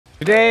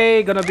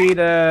Today gonna be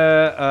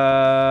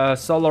the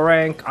solo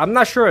rank. I'm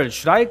not sure.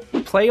 Should I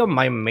play on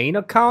my main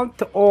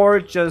account or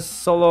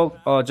just solo,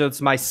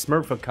 just my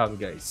Smurf account,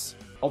 guys?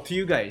 Up to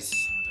you guys.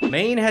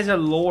 Main has a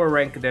lower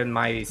rank than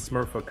my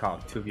Smurf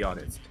account, to be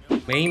honest.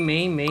 Main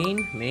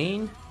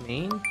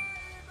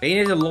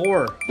is a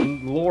lower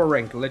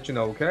rank. To let you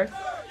know, okay?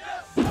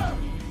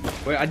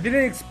 Wait, I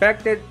didn't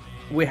expect that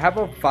we have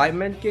a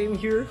 5-man game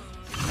here.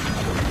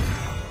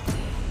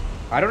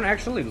 I don't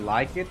actually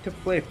like it to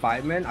play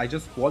 5-man. I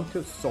just want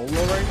to solo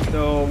rank,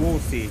 so we'll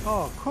see.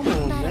 Oh, come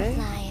on, man.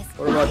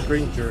 What about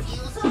Granger?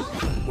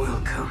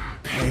 Welcome.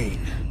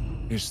 Pain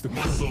is the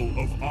muscle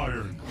of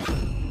iron.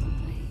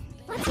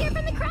 Let's hear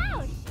from the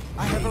crowd.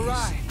 I have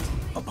arrived.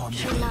 Upon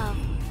True love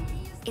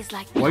is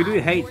like. Why do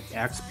you hate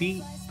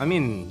XP? I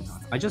mean,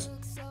 I just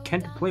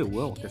can't play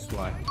well, that's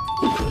why.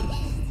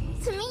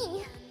 To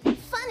me,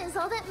 fun is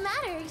all that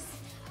matters.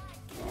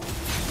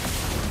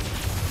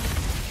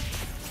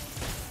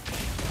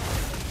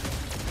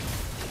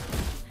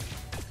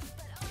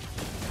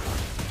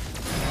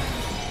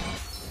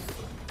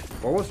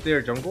 What was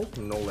their jungle?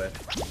 Nolan.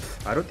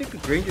 I don't think the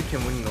Granger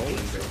can win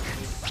Nolan though.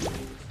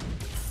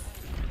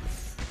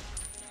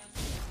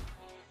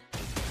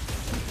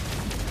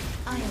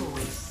 I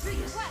always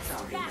see a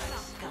starry night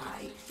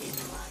sky in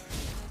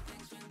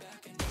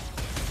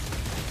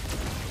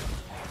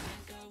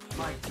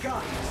my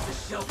God is the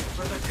shelter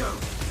for the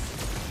ghosts.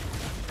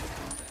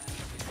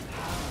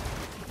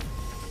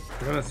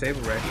 You're gonna save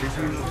a red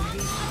usually?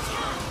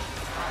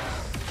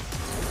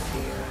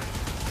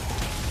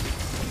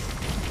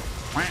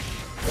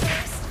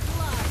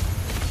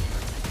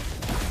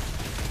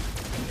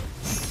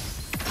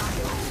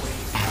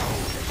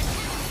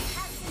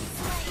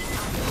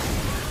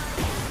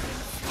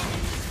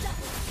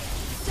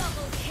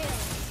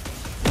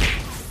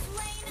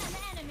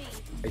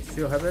 I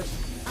still have it.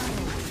 I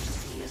always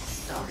see a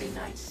starry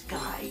night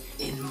sky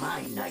in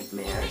my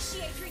nightmares.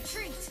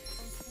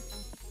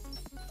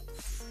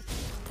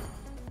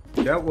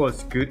 That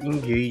was good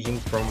engaging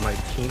from my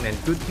team and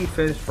good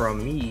defense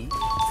from me.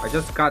 I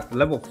just got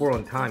level 4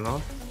 on time, huh?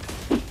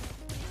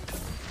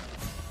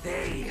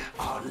 They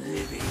are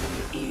living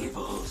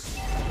evils.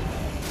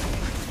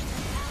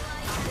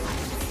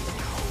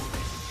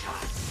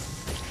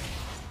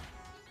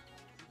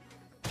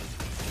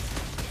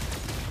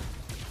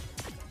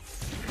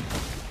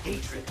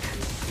 Hatred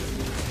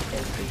consumes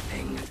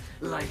everything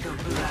like a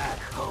black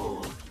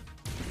hole.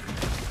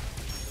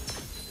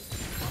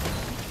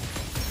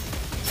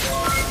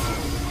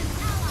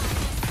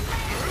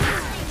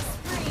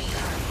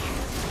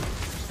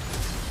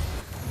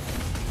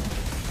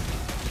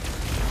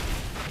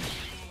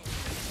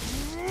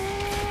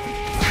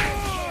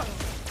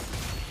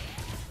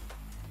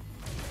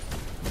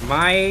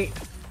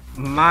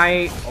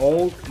 My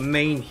old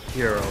main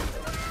hero,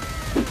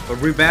 but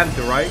revamped,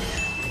 right?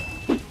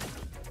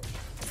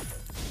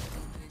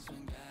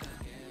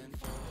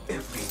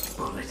 Every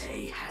bullet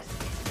he has.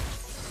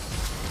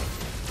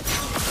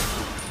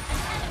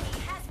 An enemy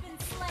has been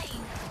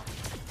slain.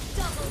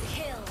 Double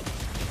kill.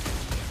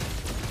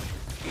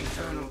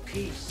 Eternal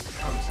peace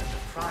comes at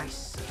the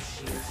price of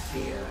sheer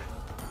fear.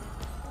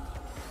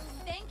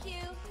 Thank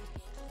you.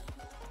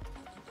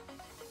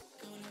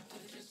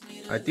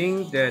 I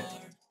think that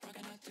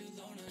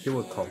he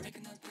will come.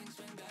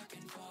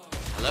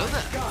 Hello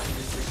there. God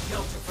is the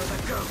shelter for the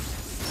ghosts.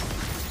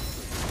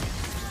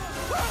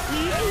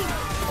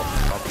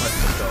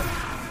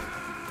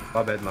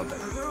 My bad.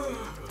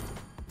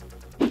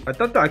 I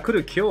thought that I could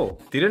have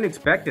killed. Didn't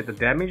expect it. The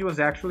damage was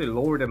actually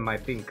lower than my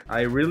pink.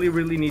 I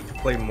really need to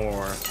play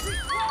more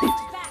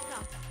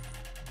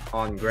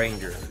on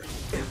Granger.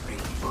 Every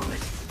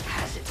bullet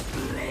has its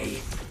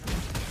blade.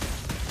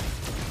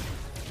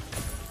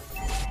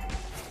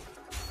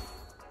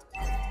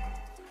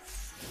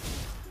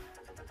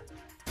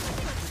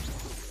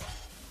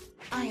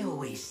 I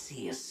always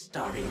see a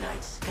starry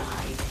night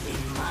sky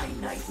in my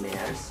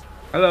nightmares.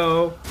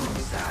 Hello.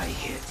 Bullseye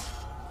hit.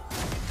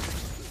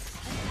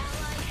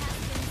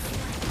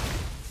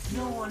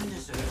 No one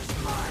deserves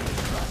my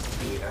trust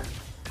here.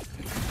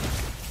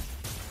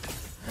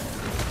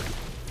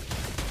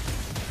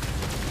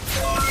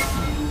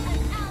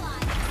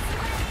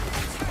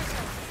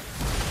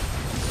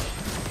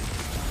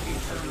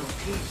 Eternal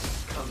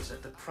peace comes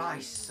at the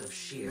price of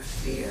sheer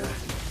fear.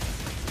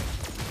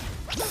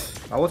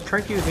 I was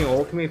trying to using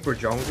ultimate for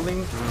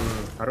jungling.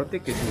 I don't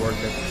think it's worth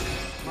it.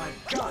 My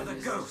God, the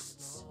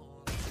ghosts!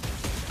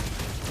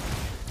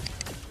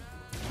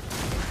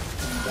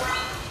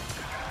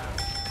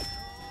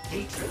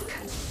 Hatred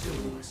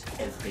consumes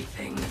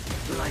everything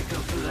like a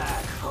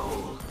black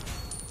hole.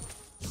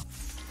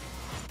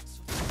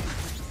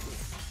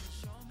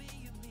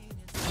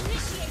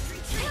 Initiate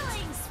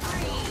killing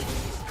spree.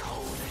 These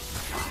cold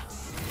shots.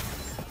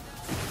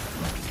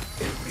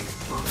 Every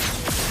bullet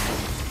has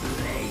its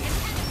blade.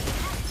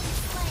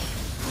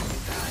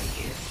 Bullseye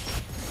hit.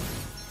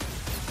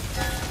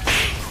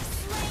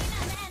 Slain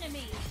an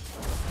enemy.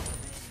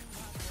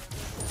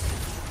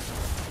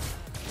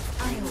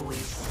 I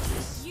always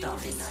see a You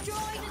starry night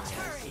destroyed a sky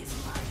turret. in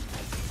my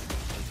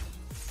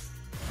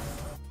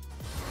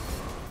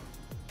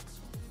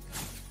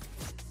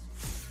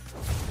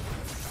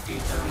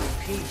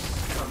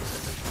peace comes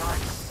at the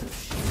price of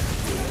sheer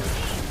fear.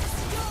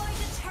 Destroy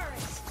the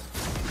turret.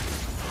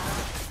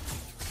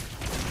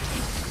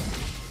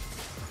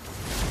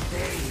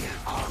 They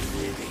are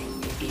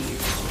living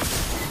evil.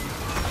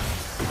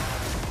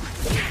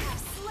 You have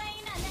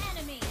slain an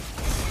enemy.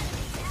 An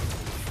enemy has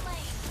been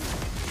slain.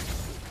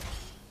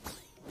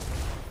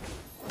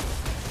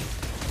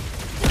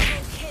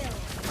 Double kill.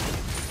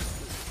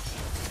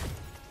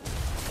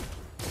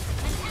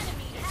 An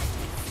enemy has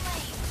been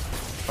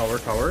slain.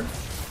 Tower.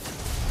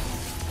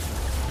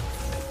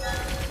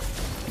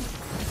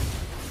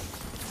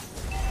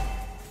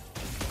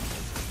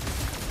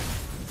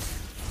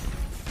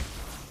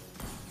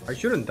 I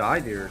shouldn't die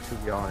there, to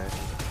be honest.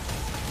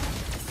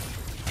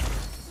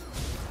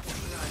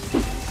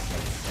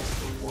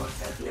 The work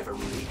that never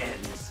really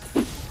ends.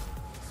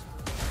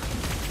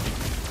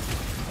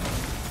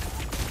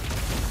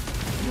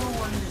 No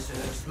one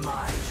deserves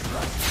my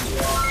trust.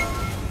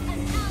 An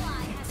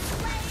ally has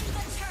slain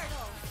the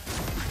turtle.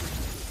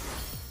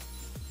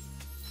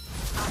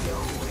 I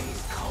always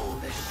call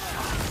the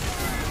shot.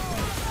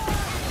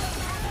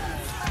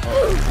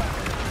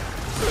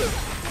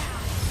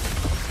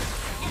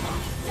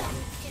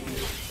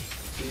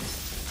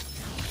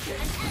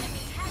 An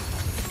enemy has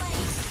been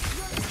slain.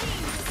 Your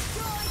team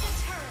destroyed a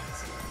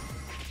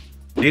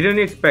turret. Didn't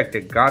expect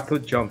it. Got to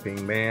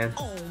jumping, man.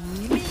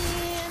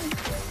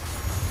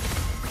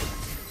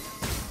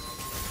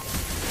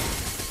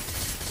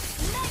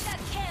 Mega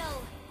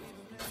kill.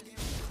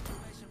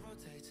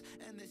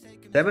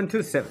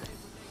 727.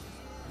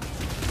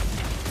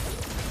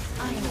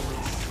 I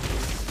always see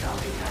a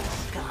starry night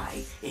sky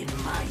in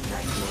my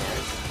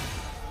nightmares.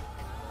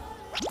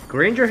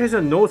 Granger has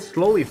a no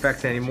slow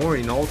effects anymore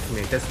in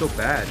Ultimate. That's so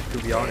bad, to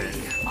be honest.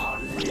 They are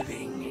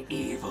living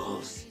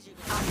evils.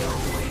 I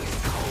always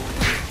call them.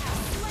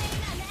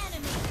 Slain an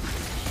enemy.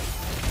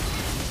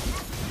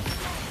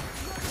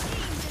 Your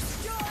team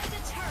destroyed a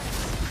turret.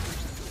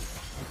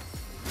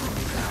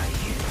 I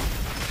hit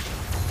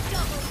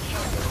Double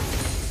kill.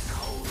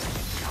 cold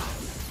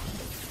shots.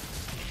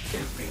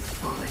 Every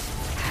bullet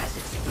has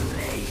its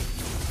blade.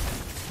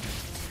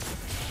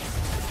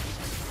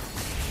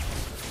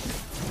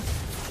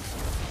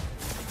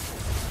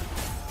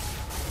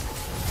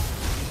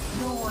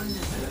 No one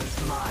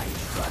deserves my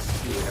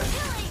trust here.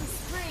 Killing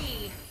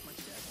spree.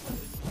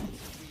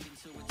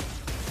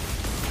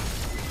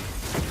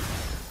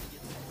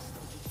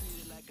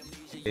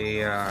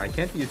 Yeah, I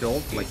can't use the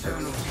ult like that.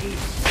 Eternal peace.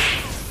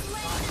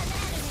 Slain an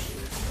enemy.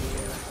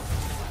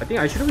 I think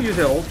I should have used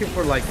the ulti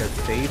for like a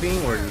saving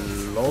or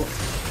low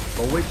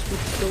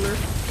HP killer.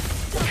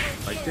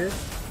 Like this.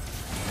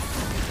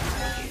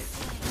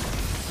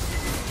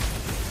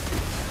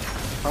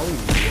 Probably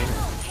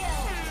Double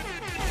kill.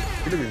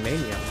 should have been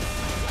Mania.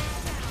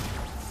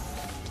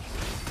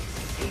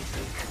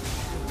 Hatred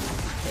consumes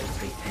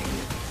everything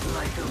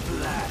like a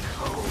black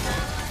hole.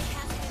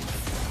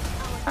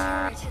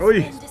 Our turret has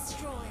Oi. been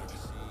destroyed.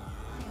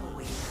 I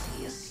always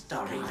see a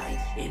starry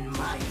night in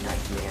my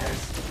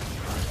nightmares.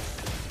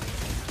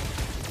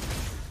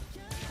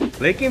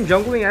 Late game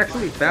jungling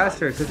actually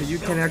faster because you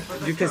can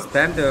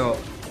spam the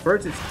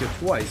first skill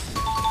twice.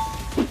 No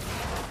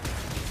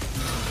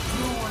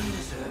one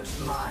deserves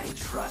my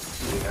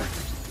trust here.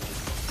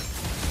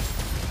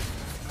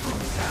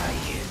 Once I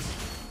hit,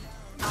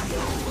 I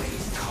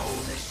always call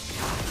the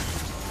shot.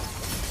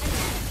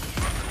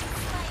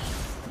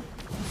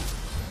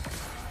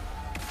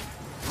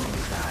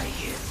 Once I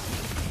hit,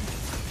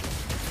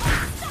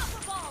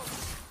 Unstoppable.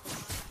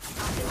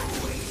 I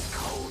always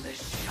call the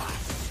shot.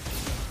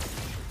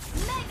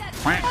 Mega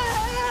kill.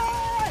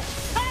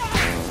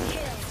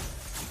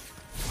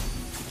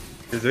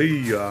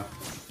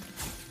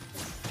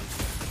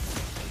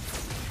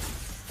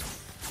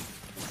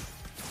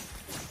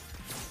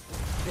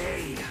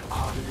 They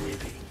are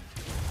living.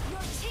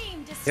 Your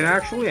team destroyed Can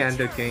actually a end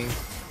the turret. game.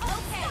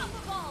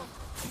 Unstoppable.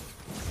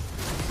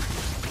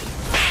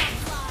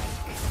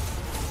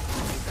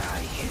 Once I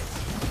hit,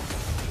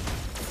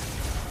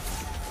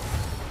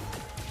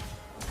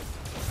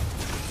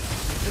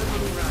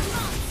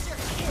 Monster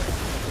kill.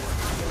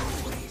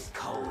 always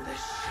call the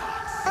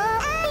shots.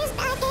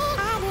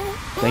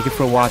 Thank you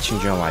for watching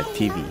John Live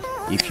TV.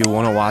 If you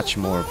want to watch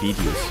more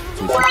videos,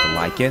 please hit the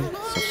like and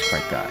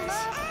subscribe, guys.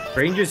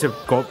 Granger's a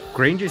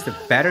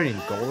better in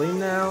goalie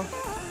now?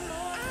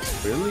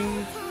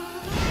 Really?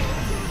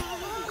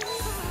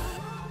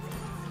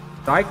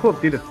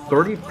 Cyclops did a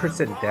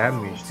 30%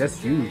 damage. That's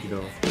huge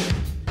though.